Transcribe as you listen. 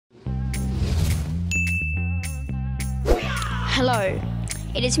Hello,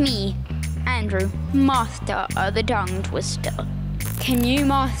 it is me, Andrew, master of the tongue twister. Can you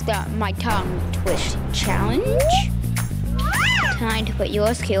master my tongue twist challenge? Time to put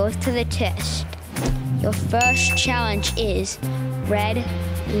your skills to the test. Your first challenge is red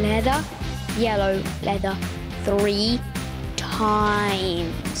leather, yellow leather 3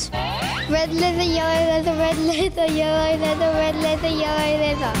 times. Red leather, yellow leather, red leather, yellow leather, red leather, yellow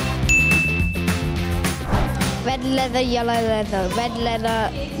leather. Red leather, yellow leather, red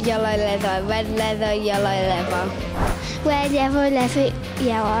leather, yellow leather, red leather, yellow leather. Red, yellow, leather,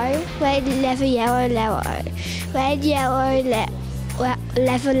 yellow, red, leather, yellow, leather, red, yellow,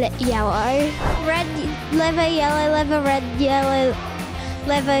 leather, yellow. Red, leather, yellow, leather, red, yellow,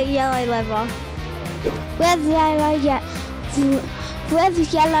 leather, yellow, leather. Red, yellow, red,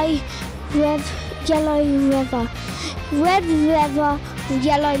 yellow, red, yellow, leather. Red leather,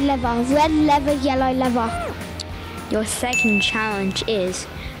 yellow leather, red leather, yellow leather. Your second challenge is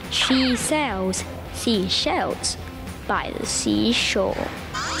she sells seashells by the seashore.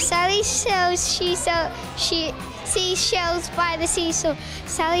 Sally sells seashells by the seashore.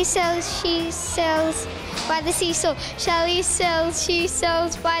 Sally sells seashells by the seashore. Sally sells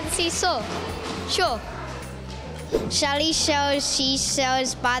seashells by the seashore. Sure. Sally sells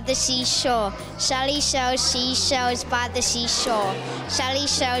seashells by the seashore. Sally sells seashells by the seashore. Sally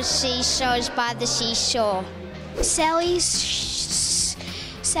sells seashells by the seashore. Sally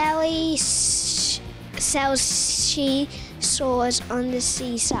sells seesaws on the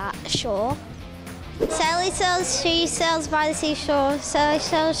seashore. Sally sells seashells by the seashore. Sally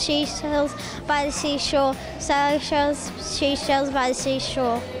sells seashells by the seashore. Sally sells seashells by the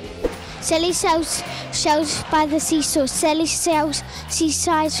seashore. Sally sells shells by the seashore. Sally sells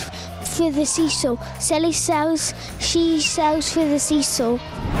seashells for the seashore. Sally sells seashells for the seashore.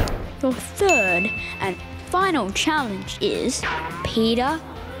 Your third and final challenge is Peter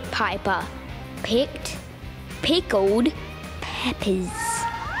Piper picked pickled peppers.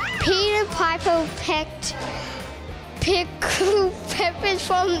 Peter Piper picked pickled peppers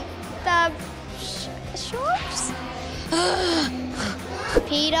from the shops.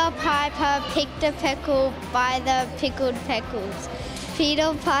 Peter Piper picked a pickle by the pickled pickles.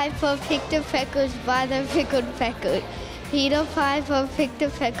 Peter Piper picked the pickles by the pickled pickles. Peter Piper picked the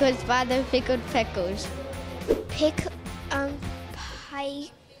pickles by the pickled pickles.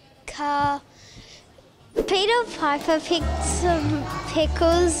 Peter Piper picked some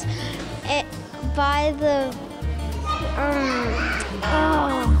pickles by the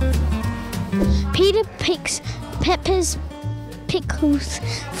Peter picks pickles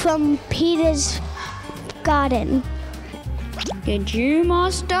from Peter's garden. Did you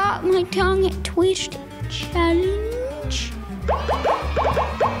master my tongue twist challenge?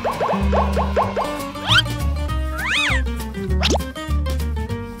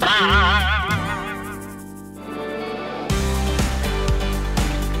 Ah!